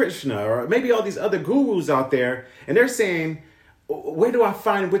Hare Krishna, or maybe all these other gurus out there, and they're saying, where do I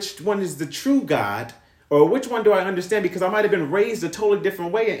find which one is the true God, or which one do I understand? Because I might have been raised a totally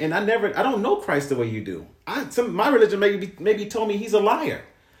different way, and I don't know Christ the way you do. My religion maybe told me he's a liar.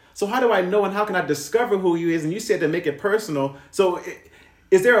 So how do I know, and how can I discover who he is? And you said to make it personal. So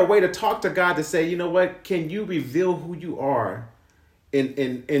is there a way to talk to God to say, you know what, can you reveal who you are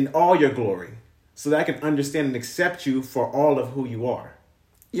in all your glory, so that I can understand and accept you for all of who you are?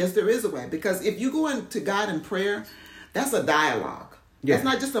 Yes, there is a way. Because if you go into God in prayer, that's a dialogue. Yeah. That's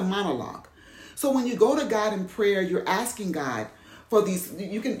not just a monologue. So when you go to God in prayer, you're asking God for these.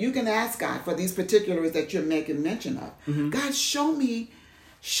 You can ask God for these particulars that you're making mention of. Mm-hmm. God, show me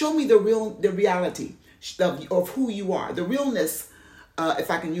the reality of who you are, the realness. If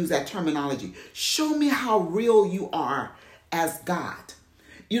I can use that terminology, show me how real you are as God.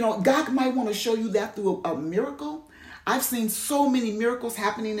 You know, God might want to show you that through a miracle. I've seen so many miracles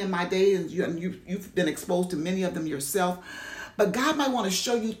happening in my day, and you've been exposed to many of them yourself. But God might want to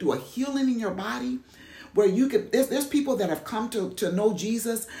show you through a healing in your body, where you could. There's people that have come to know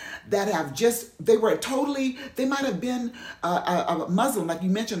Jesus that have they might have been a Muslim, like you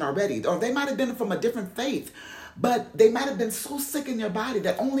mentioned already, or they might have been from a different faith, but they might have been so sick in their body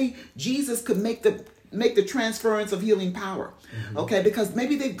that only Jesus could make the transference of healing power. Mm-hmm. Okay, because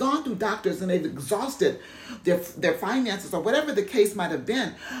maybe they've gone through doctors and they've exhausted their finances or whatever the case might have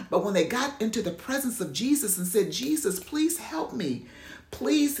been. But when they got into the presence of Jesus and said, Jesus, please help me.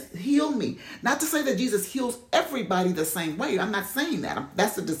 Please heal me. Not to say that Jesus heals everybody the same way. I'm not saying that.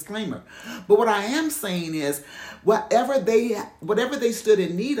 That's a disclaimer. But what I am saying is whatever they stood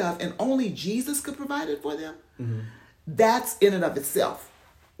in need of and only Jesus could provide it for them, mm-hmm. That's in and of itself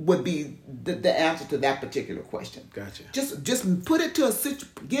would be the answer to that particular question. Gotcha. Just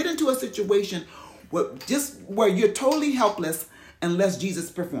get into a situation where you're totally helpless unless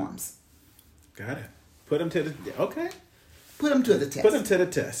Jesus performs. Got it. Put him to the okay. Put him to the test. Put him to the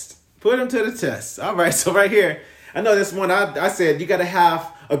test. Put him to the test. All right. So right here, I know this one. I said you got to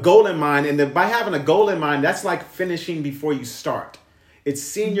have a goal in mind, and by having a goal in mind, that's like finishing before you start. It's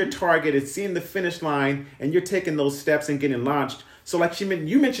seeing your target. It's seeing the finish line, and you're taking those steps and getting launched. So like you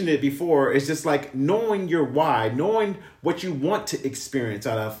mentioned it before, it's just like knowing your why, knowing what you want to experience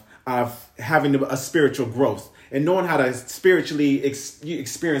out of having a spiritual growth, and knowing how to spiritually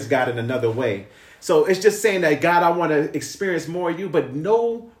experience God in another way. So it's just saying that, God, I want to experience more of you, but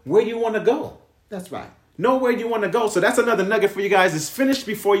know where you want to go. That's right. Know where you want to go. So that's another nugget for you guys, is finish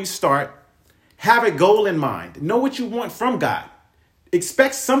before you start. Have a goal in mind. Know what you want from God.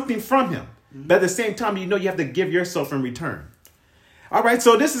 Expect something from him. Mm-hmm. But at the same time, you have to give yourself in return. All right,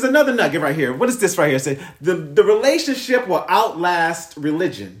 so this is another nugget right here. What is this right here? Say the relationship will outlast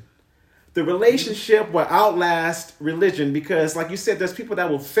religion. The relationship will outlast religion, because like you said, there's people that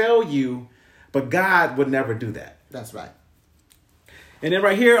will fail you, but God would never do that. That's right. And then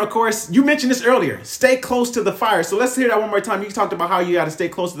right here, of course, you mentioned this earlier. Stay close to the fire. So let's hear that one more time. You talked about how you got to stay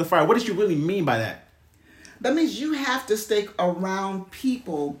close to the fire. What did you really mean by that? That means you have to stay around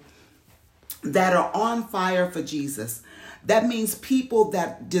people that are on fire for Jesus. That means people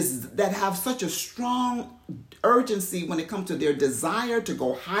that have such a strong urgency when it comes to their desire to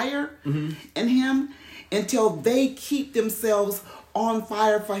go higher mm-hmm. in him, until they keep themselves on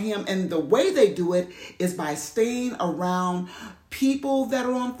fire for him. And the way they do it is by staying around people that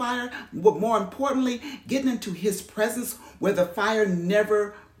are on fire, but more importantly, getting into his presence where the fire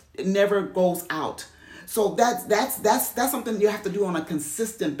never goes out. So that's something you have to do on a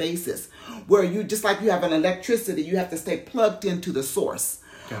consistent basis, where you, just like you have an electricity, you have to stay plugged into the source.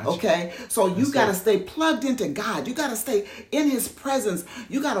 Gotcha. Okay, so you got to stay plugged into God. You got to stay in his presence.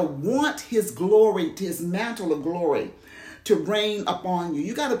 You got to want his glory, his mantle of glory, to reign upon you.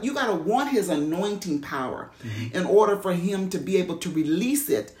 You got to want his anointing power mm-hmm. in order for him to be able to release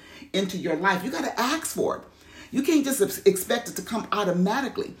it into your life. You got to ask for it. You can't just expect it to come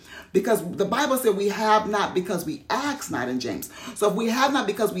automatically, because the Bible said we have not because we ask not in James. So if we have not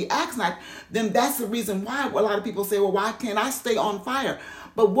because we ask not, then that's the reason why a lot of people say, well, why can't I stay on fire?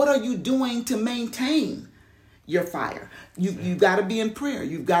 But what are you doing to maintain your fire? You got to be in prayer.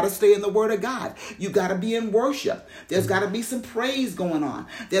 You've got to stay in the word of God. You've got to be in worship. There's got to be some praise going on.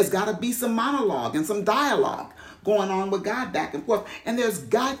 There's got to be some monologue and some dialogue going on with God back and forth. And there's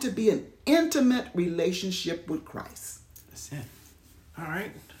got to be an intimate relationship with Christ. That's it. All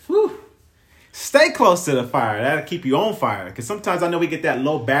right. Whew. Stay close to the fire. That'll keep you on fire. Because sometimes I know we get that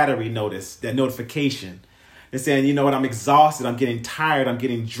low battery notice, that notification. They're saying, you know what, I'm exhausted. I'm getting tired. I'm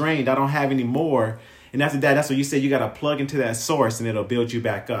getting drained. I don't have any more. And after that, that's what you say. You got to plug into that source and it'll build you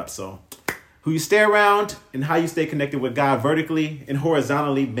back up. So Who you stay around and how you stay connected with God vertically and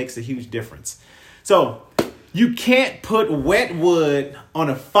horizontally makes a huge difference. So you can't put wet wood on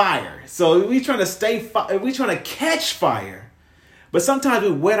a fire. So we trying to catch fire. But sometimes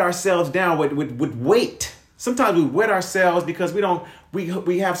we wet ourselves down with weight. Sometimes we wet ourselves because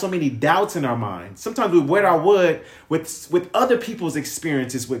we have so many doubts in our mind. Sometimes we wet our wood with other people's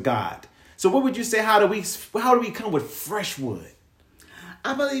experiences with God. So what would you say? How do we come with fresh wood?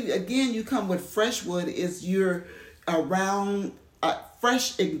 I believe, again, you come with fresh wood is you're around a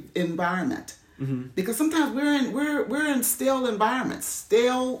fresh environment. Mm-hmm. Because sometimes we're in stale environments,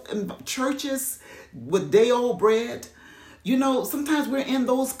 stale churches with day old bread. You know, sometimes we're in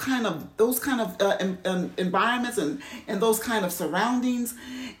those kind of environments and those kind of surroundings,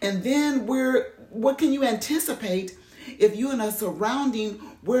 and then what can you anticipate if you're in a surrounding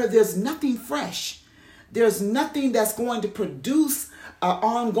where there's nothing fresh, there's nothing that's going to produce an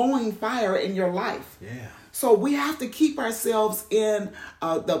ongoing fire in your life? Yeah. So we have to keep ourselves in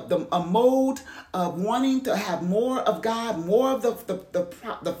a mode of wanting to have more of God, more of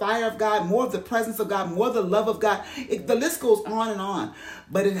the fire of God, more of the presence of God, more of the love of God. The list goes on and on.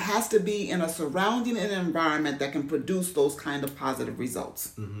 But it has to be in a surrounding and environment that can produce those kind of positive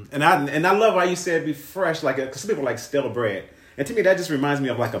results. Mm-hmm. And I love how you said be fresh, because some people like stale bread. And to me, that just reminds me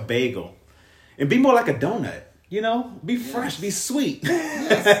of like a bagel. And be more like a donut, you know? Be fresh, be sweet,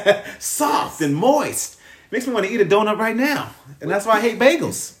 soft and moist. Makes me want to eat a donut right now. And that's why I hate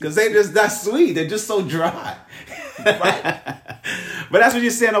bagels. Because they're just not sweet. They're just so dry. Right. But that's what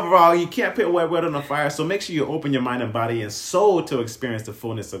you're saying overall. You can't put wet wood on the fire. So make sure you open your mind and body and soul to experience the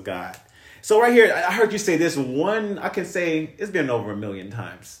fullness of God. So right here, I heard you say this one, I can say it's been over 1 million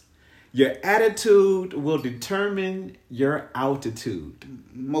times. Your attitude will determine your altitude.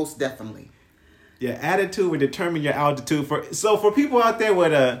 Most definitely. Your attitude will determine your altitude. So for people out there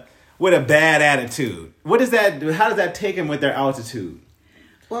with a bad attitude, what is that? How does that take them with their altitude?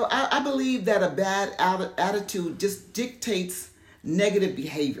 Well, I believe that a bad attitude just dictates negative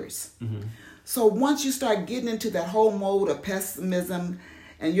behaviors. Mm-hmm. So once you start getting into that whole mode of pessimism,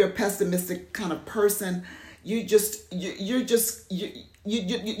 and you're a pessimistic kind of person, you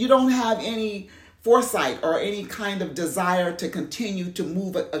don't have any foresight or any kind of desire to continue to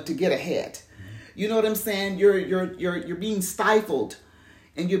move to get ahead. Mm-hmm. You know what I'm saying? You're being stifled.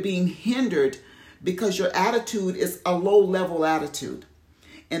 And you're being hindered because your attitude is a low-level attitude.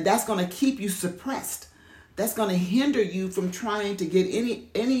 And that's going to keep you suppressed. That's going to hinder you from trying to get any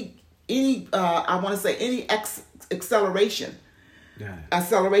acceleration. Yeah.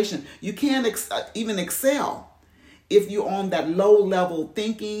 Acceleration. You can't even excel if you're on that low-level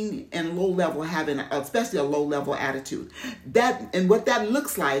thinking and low-level having, especially a low-level attitude. And what that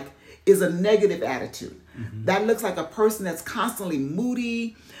looks like is a negative attitude. Mm-hmm. That looks like a person that's constantly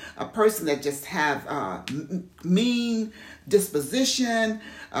moody, a person that just have mean disposition,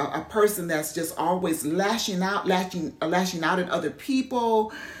 a person that's just always lashing out at other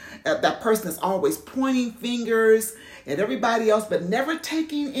people, that person that's always pointing fingers at everybody else, but never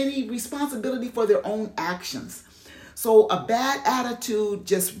taking any responsibility for their own actions. So a bad attitude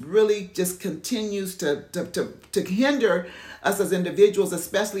just really just continues to hinder us as individuals,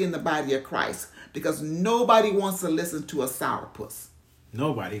 especially in the body of Christ, because nobody wants to listen to a sourpuss.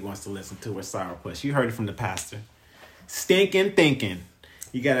 Nobody wants to listen to a sourpuss. You heard it from the pastor. Stinking thinking.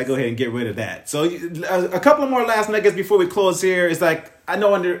 You got to go ahead and get rid of that. So a couple of more last nuggets before we close here. It's like, I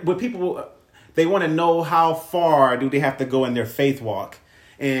know with people, they want to know how far do they have to go in their faith walk.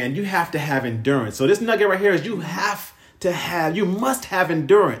 And you have to have endurance. So this nugget right here is you must have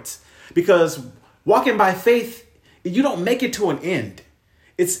endurance, because walking by faith, you don't make it to an end.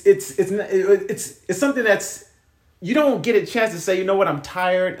 It's something that's, you don't get a chance to say, you know what, I'm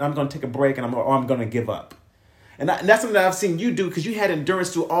tired, and I'm going to take a break, and I'm going to give up. And that's something that I've seen you do, because you had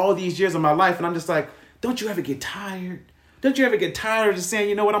endurance through all these years of my life. And I'm just like, don't you ever get tired? Don't you ever get tired of just saying,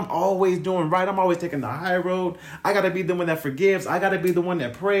 you know what, I'm always doing right. I'm always taking the high road. I got to be the one that forgives. I got to be the one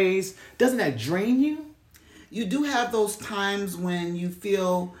that prays. Doesn't that drain you? You do have those times when you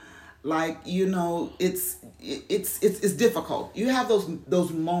feel like, you know, it's difficult. You have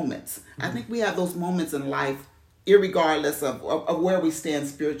those moments. Mm-hmm. I think we have those moments in life, irregardless of where we stand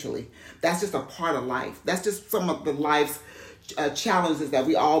spiritually. That's just a part of life. That's just some of the life's challenges that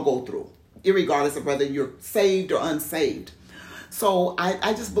we all go through, irregardless of whether you're saved or unsaved. So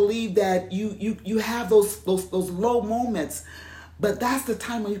I just believe that you have those low moments, but that's the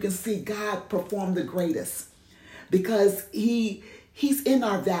time when you can see God perform the greatest, because He's in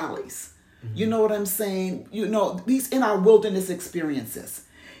our valleys. Mm-hmm. You know what I'm saying? You know, He's in our wilderness experiences.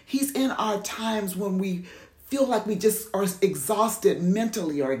 He's in our times when we feel like we just are exhausted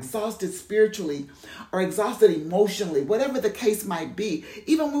mentally or exhausted spiritually or exhausted emotionally, whatever the case might be,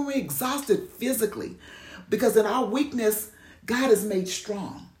 even when we're exhausted physically, because in our weakness, God is made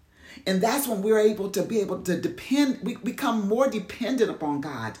strong. And that's when we're able to depend, we become more dependent upon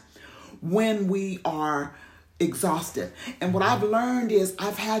God when we are exhausted. And what I've learned is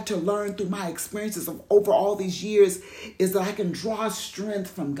I've had to learn through my experiences of over all these years is that I can draw strength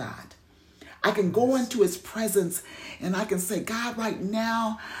from God. I can go into his presence and I can say, God, right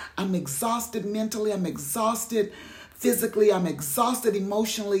now, I'm exhausted mentally. I'm exhausted physically. I'm exhausted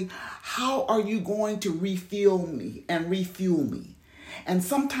emotionally. How are you going to refuel me and refuel me? And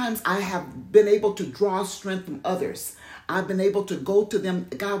sometimes I have been able to draw strength from others. I've been able to go to them.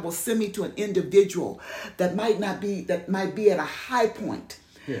 God will send me to an individual that might be at a high point.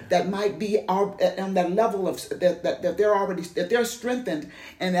 Yeah. That might be on that level of that they're strengthened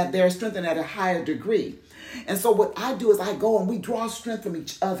and that they're strengthened at a higher degree. And so what I do is I go and we draw strength from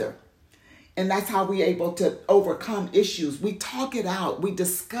each other. And that's how we're able to overcome issues. We talk it out. We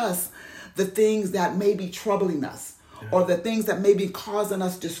discuss the things that may be troubling us or the things that may be causing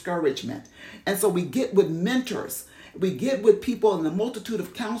us discouragement. And so we get with mentors. We get with people in the multitude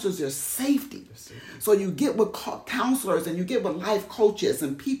of counselors. There's safety. So you get with counselors and you get with life coaches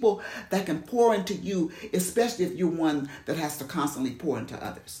and people that can pour into you, especially if you're one that has to constantly pour into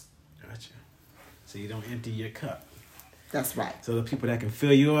others. Gotcha. So you don't empty your cup. That's right. So the people that can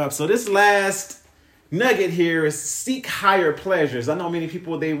fill you up. So this last nugget here is seek higher pleasures. I know many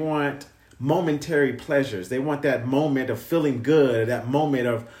people, they want momentary pleasures. They want that moment of feeling good, that moment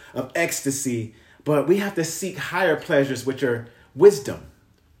of ecstasy. But we have to seek higher pleasures, which are wisdom,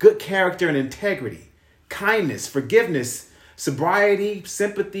 good character and integrity, kindness, forgiveness, sobriety,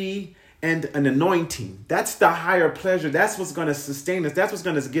 sympathy, and an anointing. That's the higher pleasure. That's what's going to sustain us. That's what's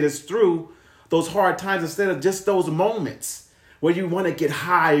going to get us through those hard times instead of just those moments where you want to get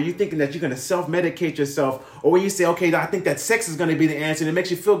high or you're thinking that you're going to self-medicate yourself, or where you say, okay, I think that sex is going to be the answer and it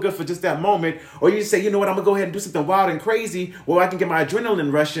makes you feel good for just that moment. Or you say, you know what, I'm going to go ahead and do something wild and crazy where I can get my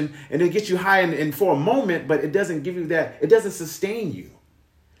adrenaline rushing and it gets you high and for a moment, but it doesn't give you that, it doesn't sustain you.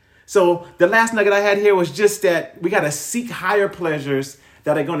 So the last nugget I had here was just that we got to seek higher pleasures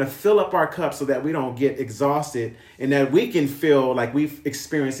that are going to fill up our cup so that we don't get exhausted and that we can feel like we've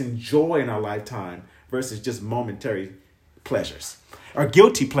experienced joy in our lifetime versus just momentary pleasures or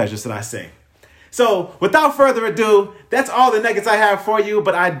guilty pleasures, that I say. So without further ado, that's all the nuggets I have for you,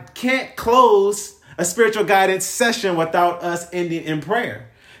 but I can't close a spiritual guidance session without us ending in prayer.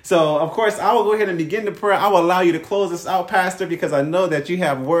 So, of course, I will go ahead and begin the prayer. I will allow you to close this out, Pastor, because I know that you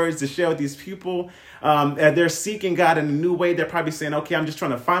have words to share with these people. If they're seeking God in a new way, they're probably saying, okay, I'm just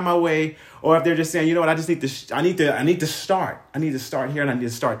trying to find my way. Or if they're just saying, you know what, I just need to, I need to start. I need to start here and I need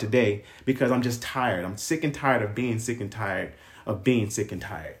to start today because I'm just tired. I'm sick and tired of being sick and tired of being sick and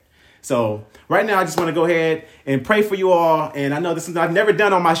tired. So right now, I just want to go ahead and pray for you all. And I know this is I've never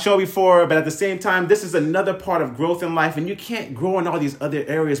done on my show before, but at the same time, this is another part of growth in life. And you can't grow in all these other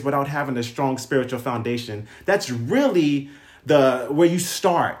areas without having a strong spiritual foundation. That's really where you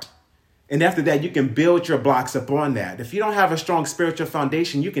start. And after that, you can build your blocks upon that. If you don't have a strong spiritual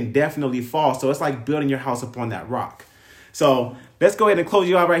foundation, you can definitely fall. So it's like building your house upon that rock. So let's go ahead and close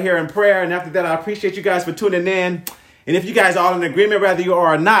you out right here in prayer. And after that, I appreciate you guys for tuning in. And if you guys are all in agreement, whether you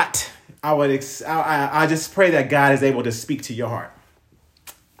are or not, I just pray that God is able to speak to your heart.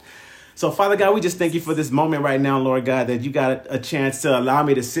 So, Father God, we just thank you for this moment right now, Lord God, that you got a chance to allow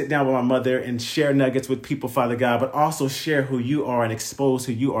me to sit down with my mother and share nuggets with people, Father God, but also share who you are and expose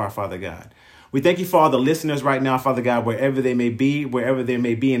who you are, Father God. We thank you for all the listeners right now, Father God, wherever they may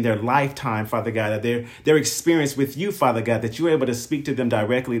be in their lifetime, Father God, that their experience with you, Father God, that you're able to speak to them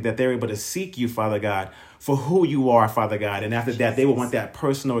directly, that they're able to seek you, Father God, for who you are, Father God. And after that, they will want that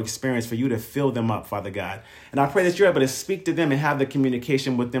personal experience for you to fill them up, Father God. And I pray that you're able to speak to them and have the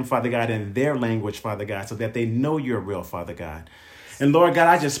communication with them, Father God, in their language, Father God, so that they know you're real, Father God. And Lord God,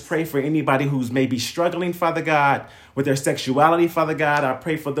 I just pray for anybody who's maybe struggling, Father God, with their sexuality, Father God. I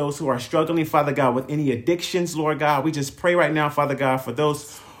pray for those who are struggling, Father God, with any addictions, Lord God. We just pray right now, Father God, for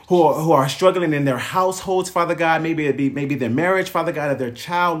those who are struggling in their households, Father God. Maybe it be their marriage, Father God, or their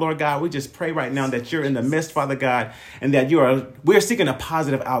child, Lord God. We just pray right now that you're in the midst, Father God, and that we're seeking a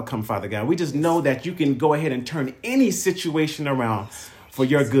positive outcome, Father God. We just know that you can go ahead and turn any situation around for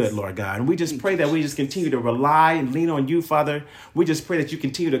your good, Lord God. And we just pray that we just continue to rely and lean on you, Father. We just pray that you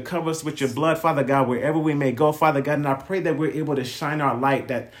continue to cover us with your blood, Father God, wherever we may go, Father God. And I pray that we're able to shine our light,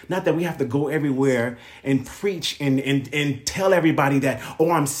 that not that we have to go everywhere and preach and tell everybody that,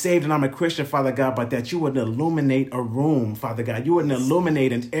 oh, I'm saved and I'm a Christian, Father God, but that you would illuminate a room, Father God. You would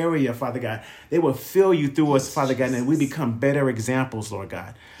illuminate an area, Father God. They will feel you through us, Father God, and we become better examples, Lord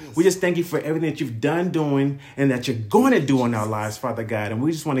God. We just thank you for everything that you've done, doing, and that you're going to do in our lives, Father God. And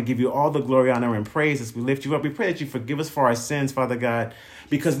we just want to give you all the glory, honor, and praise as we lift you up. We pray that you forgive us for our sins, Father God,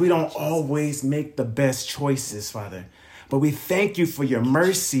 because we don't always make the best choices, Father. But we thank you for your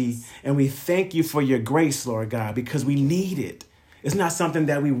mercy, and we thank you for your grace, Lord God, because we need it. It's not something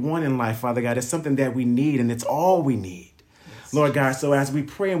that we want in life, Father God. It's something that we need, and it's all we need. Lord God, so as we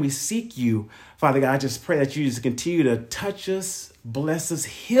pray and we seek you, Father God, I just pray that you just continue to touch us, bless us,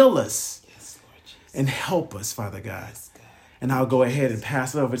 heal us, and help us, Father God. And I'll go ahead and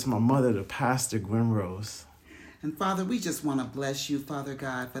pass it over to my mother, the Pastor Gwen Rose. And Father, we just want to bless you, Father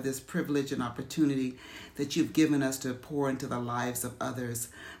God, for this privilege and opportunity that you've given us to pour into the lives of others.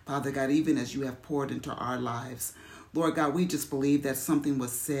 Father God, even as you have poured into our lives. Lord God, we just believe that something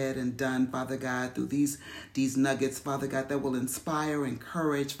was said and done, Father God, through these nuggets, Father God, that will inspire,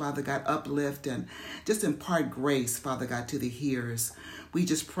 encourage, Father God, uplift, and just impart grace, Father God, to the hearers. We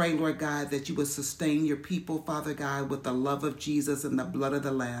just pray, Lord God, that you would sustain your people, Father God, with the love of Jesus and the blood of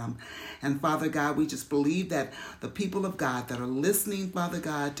the Lamb. And Father God, we just believe that the people of God that are listening, Father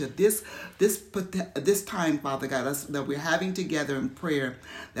God, to this time, Father God, that we're having together in prayer,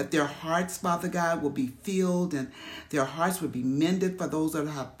 that their hearts, Father God, will be filled and their hearts will be mended for those that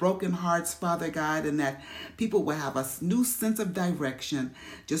have broken hearts, Father God, and that people will have a new sense of direction,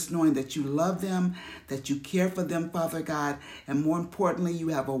 just knowing that you love them, that you care for them, Father God, and more importantly, you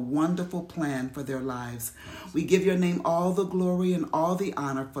have a wonderful plan for their lives. We give your name all the glory and all the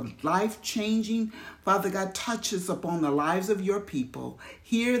honor for life-changing, Father God, touches upon the lives of your people,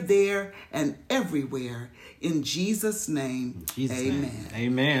 here, there, and everywhere. In Jesus' name, amen.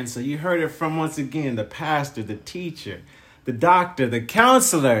 Amen. So you heard it from, once again, the pastor, the teacher, the doctor, the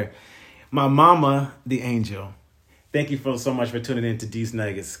counselor, my mama, the angel. Thank you so much for tuning in to These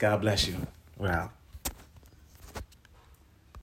Nuggets. God bless you. We're out.